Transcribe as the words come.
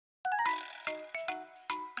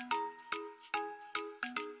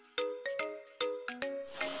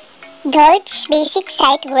Dolch Basic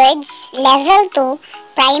Sight Words Level 2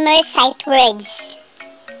 Primer Sight Words.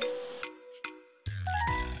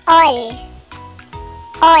 All,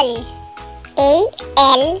 all,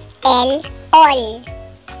 A-L-L, all.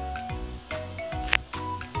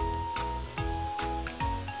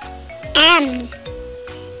 Am,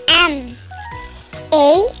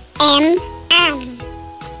 A-M, am.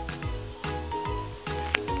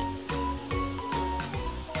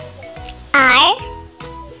 R,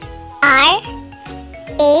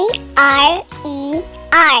 A-R-E-R.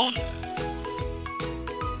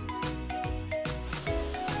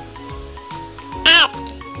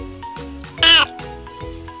 At,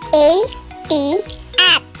 A-T,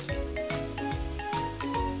 at.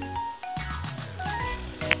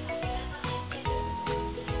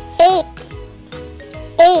 Eight,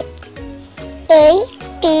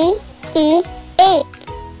 A-T-E, eight.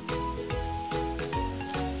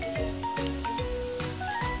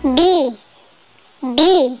 B,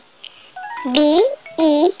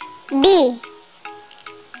 B-E-B.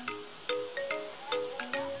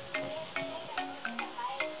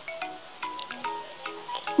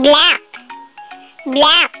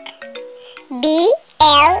 Black, B-L-A-C-K,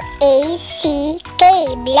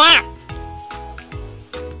 black.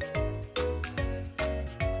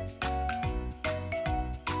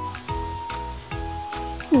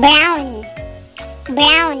 Brown,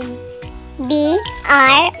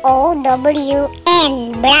 B-R-O-W-N,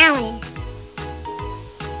 brown.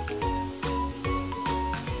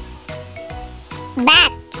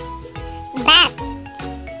 Bat,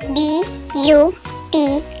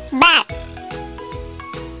 B-U-T, bat.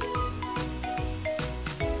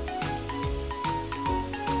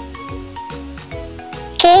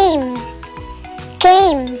 Came,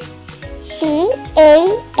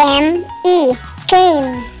 C-A-M-E,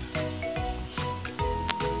 came.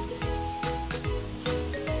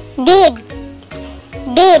 Did,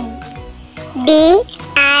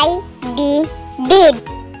 D-I-D, did.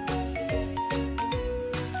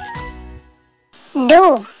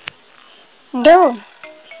 Do,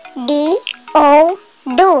 D-O,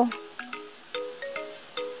 do.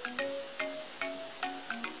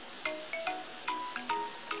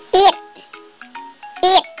 It,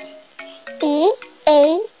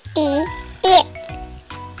 E-A-T, it.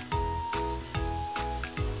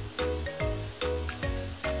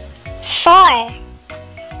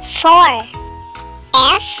 For,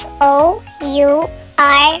 F-O-U-R,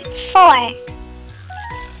 for.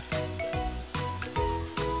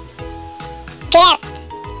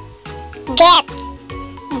 Get,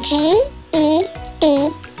 G-E-T,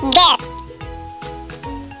 get.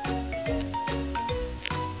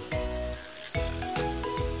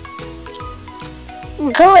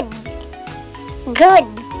 Good,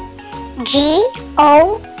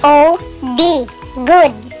 G-O-O-D,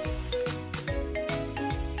 good.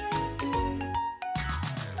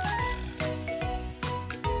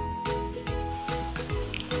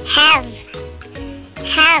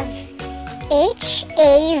 Have,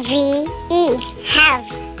 H-A-V-E, have.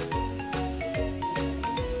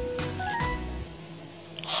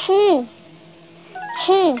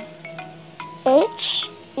 He,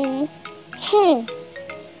 H-E, he.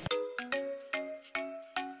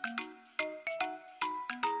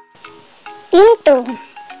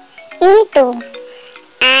 Into,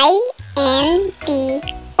 I-N-T-O,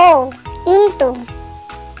 into.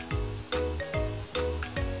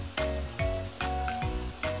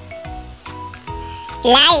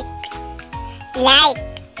 Like,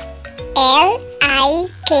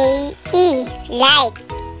 L-I-K-E, like.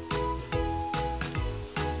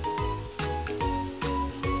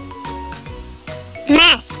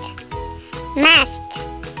 Must,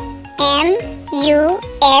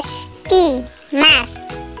 M-U-S-T, must.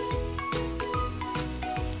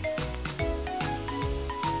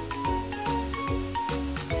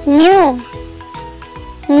 New,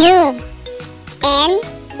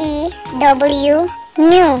 N-E-W,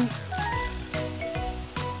 new.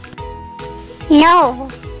 No,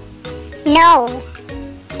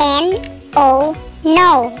 N-O,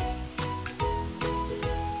 no.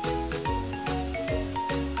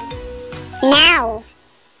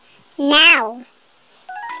 Now,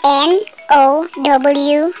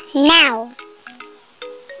 N-O-W, now.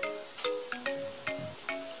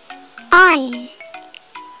 On,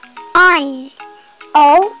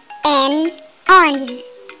 O-N, on.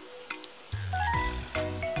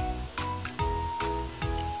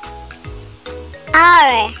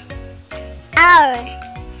 Hour,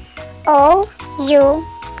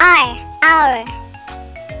 O-U-R, hour.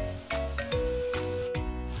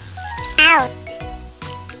 out,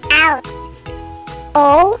 out,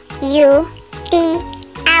 O-U-T,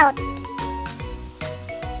 out.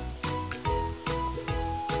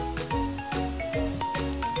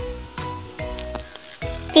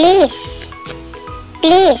 Please,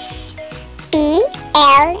 please,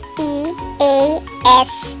 P-L-E-A-S-E,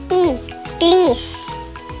 please.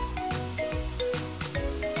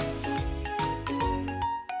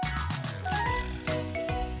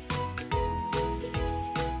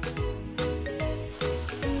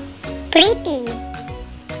 Pretty,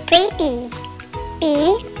 pretty,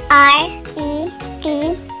 P-R-E-T-T-Y,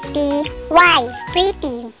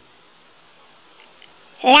 pretty.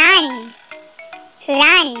 Run,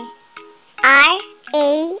 run,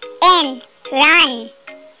 R-A-N, run.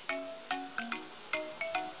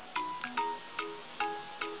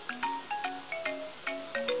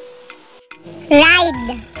 Ride,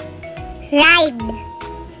 ride,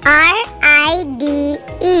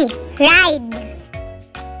 R-I-D-E, ride.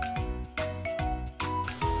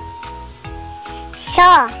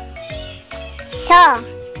 Saw, saw,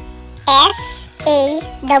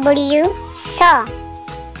 S-A-W, saw.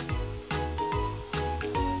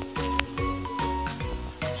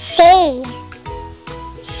 Say,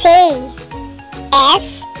 say,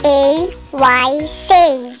 S-A-Y,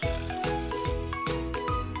 say.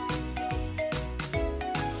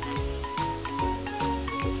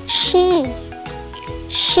 She,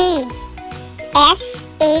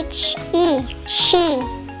 S-H-E, she.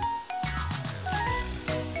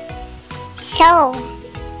 So,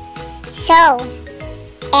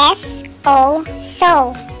 S-O,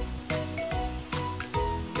 so.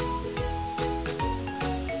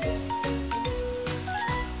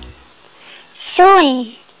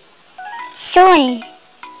 Soon,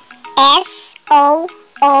 S-O-O-N,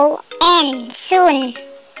 soon.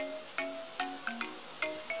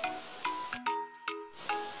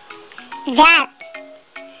 That,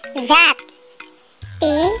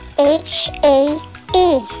 T-H-A-T,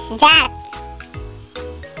 that.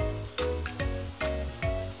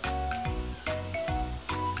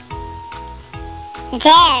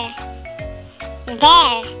 There,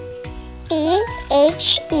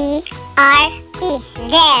 T-H-E-R-E,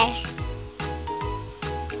 there.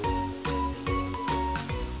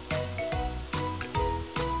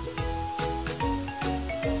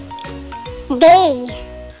 Day,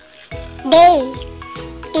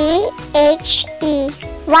 T-H-E-Y,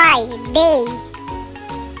 day.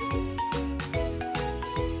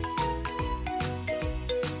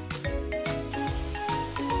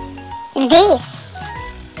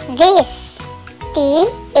 This,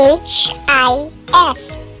 T-H-I-S,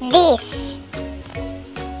 this.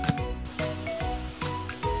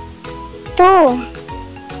 Two,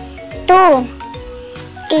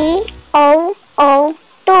 T-O-O,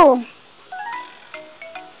 two.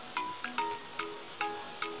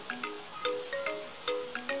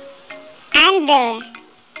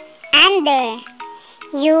 Under,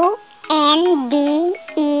 U-N-D-E-R,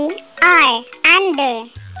 under.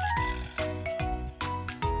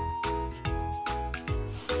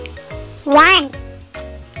 Want,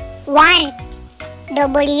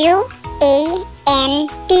 W-A-N-T,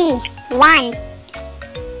 want.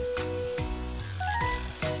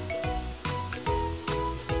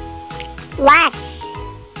 Was,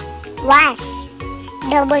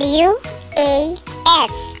 W-A-S,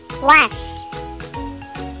 was.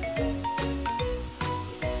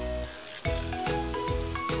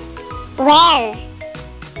 Well,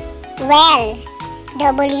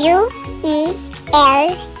 W-E-L-L,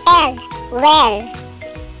 well.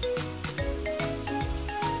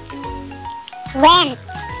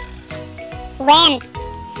 Went,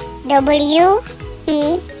 W-E-N-T,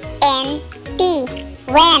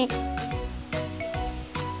 went.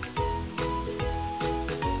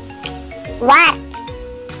 What,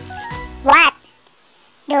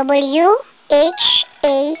 W-H-A-T,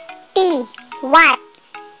 what.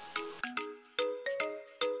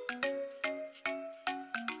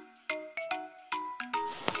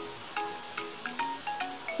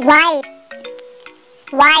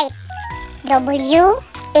 White, W-H-I-T-E,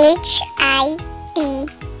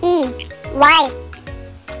 white.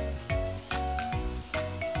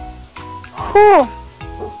 Who,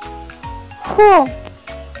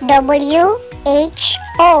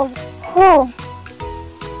 W-H-O, who.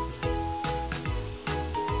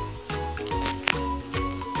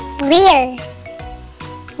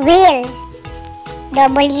 Will,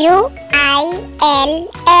 W-I-L-L,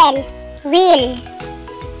 will.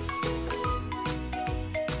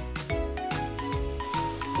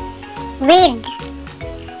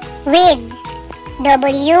 With,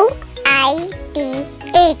 W-I-T-H,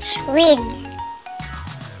 with.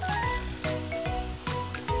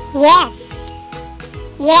 Yes.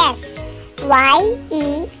 Yes.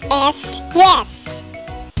 Y-E-S, yes.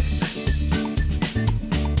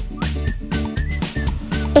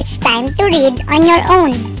 It's time to read on your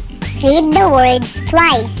own. Read the words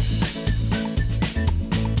twice.